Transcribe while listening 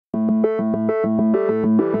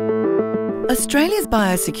Australia's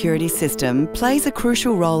biosecurity system plays a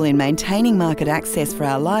crucial role in maintaining market access for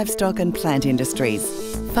our livestock and plant industries.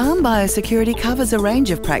 Farm biosecurity covers a range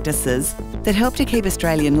of practices that help to keep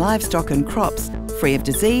Australian livestock and crops free of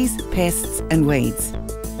disease, pests and weeds.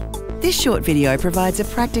 This short video provides a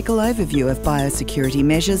practical overview of biosecurity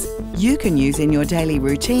measures you can use in your daily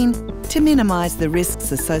routine to minimise the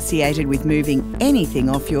risks associated with moving anything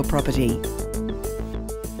off your property.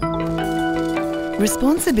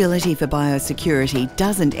 Responsibility for biosecurity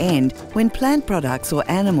doesn't end when plant products or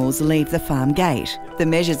animals leave the farm gate. The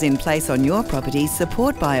measures in place on your property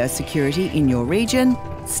support biosecurity in your region,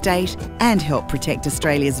 state, and help protect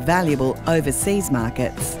Australia's valuable overseas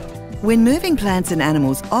markets. When moving plants and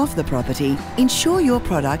animals off the property, ensure your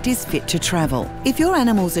product is fit to travel. If your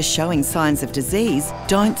animals are showing signs of disease,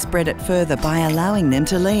 don't spread it further by allowing them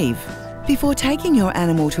to leave. Before taking your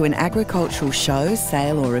animal to an agricultural show,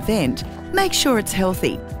 sale or event, make sure it's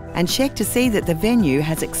healthy and check to see that the venue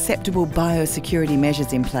has acceptable biosecurity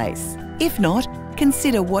measures in place. If not,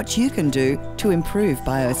 consider what you can do to improve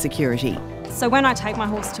biosecurity. So when I take my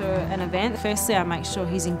horse to an event, firstly I make sure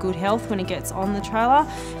he's in good health when he gets on the trailer,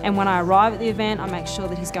 and when I arrive at the event I make sure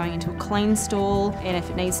that he's going into a clean stall, and if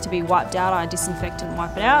it needs to be wiped out I disinfect and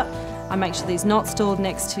wipe it out. I make sure that he's not stored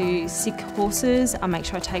next to sick horses. I make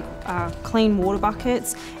sure I take clean water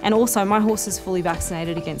buckets, and also my horse is fully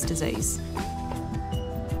vaccinated against disease.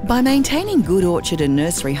 By maintaining good orchard and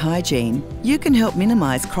nursery hygiene, you can help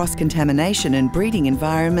minimise cross-contamination and breeding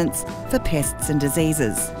environments for pests and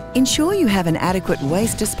diseases. Ensure you have an adequate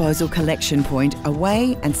waste disposal collection point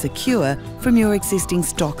away and secure from your existing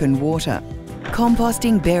stock and water.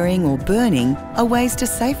 Composting, burying or burning are ways to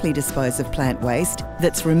safely dispose of plant waste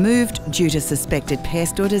that's removed due to suspected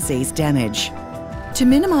pest or disease damage. To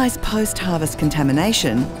minimise post-harvest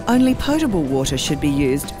contamination, only potable water should be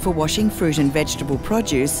used for washing fruit and vegetable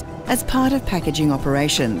produce as part of packaging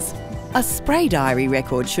operations. A spray diary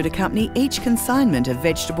record should accompany each consignment of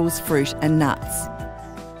vegetables, fruit and nuts.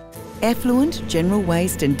 Effluent, general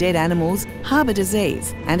waste and dead animals harbour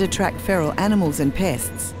disease and attract feral animals and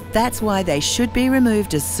pests. That's why they should be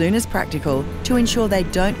removed as soon as practical to ensure they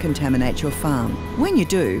don't contaminate your farm. When you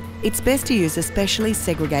do, it's best to use a specially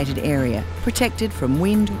segregated area, protected from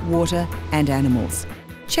wind, water and animals.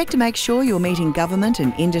 Check to make sure you're meeting government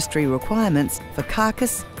and industry requirements for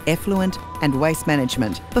carcass, effluent and waste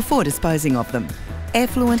management before disposing of them.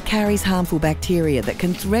 Effluent carries harmful bacteria that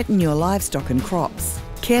can threaten your livestock and crops.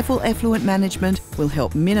 Careful effluent management will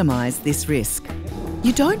help minimise this risk.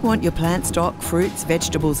 You don't want your plant stock, fruits,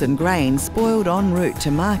 vegetables and grains spoiled en route to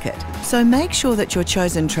market, so make sure that your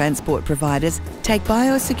chosen transport providers take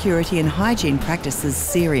biosecurity and hygiene practices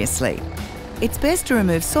seriously. It's best to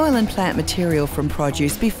remove soil and plant material from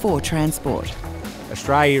produce before transport.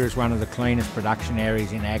 Australia is one of the cleanest production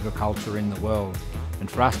areas in agriculture in the world, and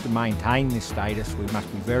for us to maintain this status we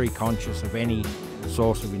must be very conscious of any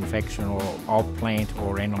source of infection or of plant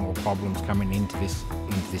or animal problems coming into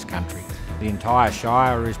this country. The entire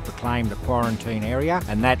Shire is proclaimed a quarantine area,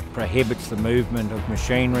 and that prohibits the movement of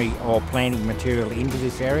machinery or planting material into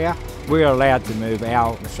this area. We're allowed to move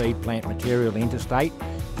our seed plant material interstate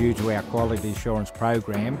due to our quality assurance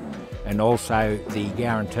program and also the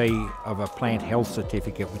guarantee of a plant health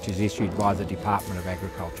certificate which is issued by the Department of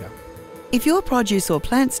Agriculture. If your produce or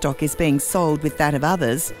plant stock is being sold with that of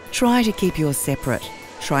others, try to keep yours separate.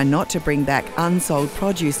 Try not to bring back unsold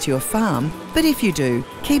produce to your farm, but if you do,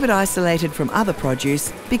 keep it isolated from other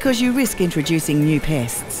produce because you risk introducing new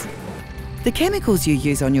pests. The chemicals you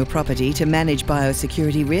use on your property to manage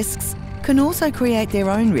biosecurity risks can also create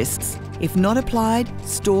their own risks if not applied,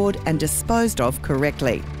 stored and disposed of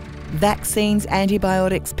correctly. Vaccines,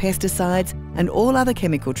 antibiotics, pesticides and all other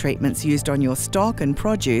chemical treatments used on your stock and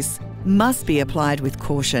produce must be applied with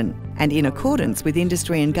caution and in accordance with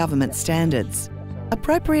industry and government standards.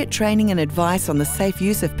 Appropriate training and advice on the safe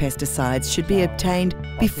use of pesticides should be obtained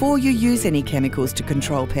before you use any chemicals to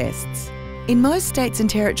control pests. In most states and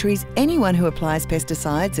territories, anyone who applies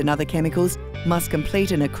pesticides and other chemicals must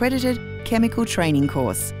complete an accredited chemical training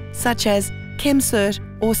course, such as ChemCert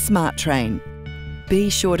or Smart Train. Be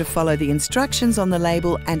sure to follow the instructions on the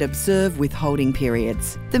label and observe withholding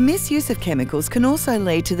periods. The misuse of chemicals can also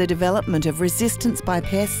lead to the development of resistance by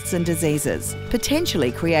pests and diseases,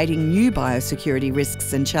 potentially creating new biosecurity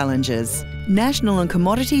risks and challenges. National and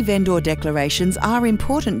commodity vendor declarations are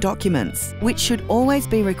important documents, which should always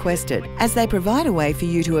be requested, as they provide a way for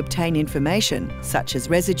you to obtain information, such as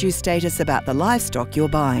residue status about the livestock you're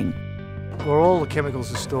buying. Well, all the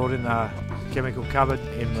chemicals are stored in a chemical cupboard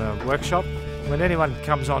in the workshop. When anyone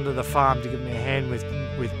comes onto the farm to give me a hand with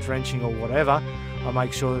drenching or whatever, I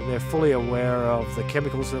make sure that they're fully aware of the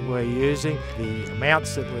chemicals that we're using, the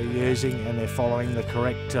amounts that we're using, and they're following the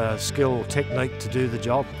correct skill or technique to do the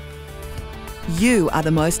job. You are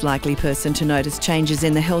the most likely person to notice changes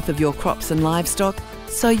in the health of your crops and livestock,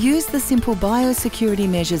 so use the simple biosecurity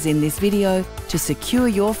measures in this video to secure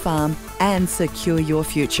your farm and secure your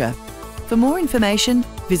future. For more information,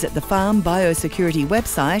 visit the Farm Biosecurity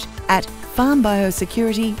website at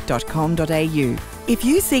farmbiosecurity.com.au. If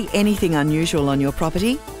you see anything unusual on your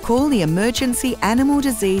property, call the Emergency Animal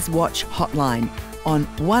Disease Watch hotline on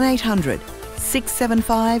 1800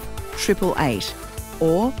 675 888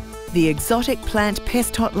 or the Exotic Plant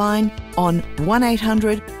Pest hotline on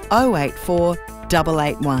 1800 084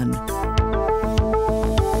 881.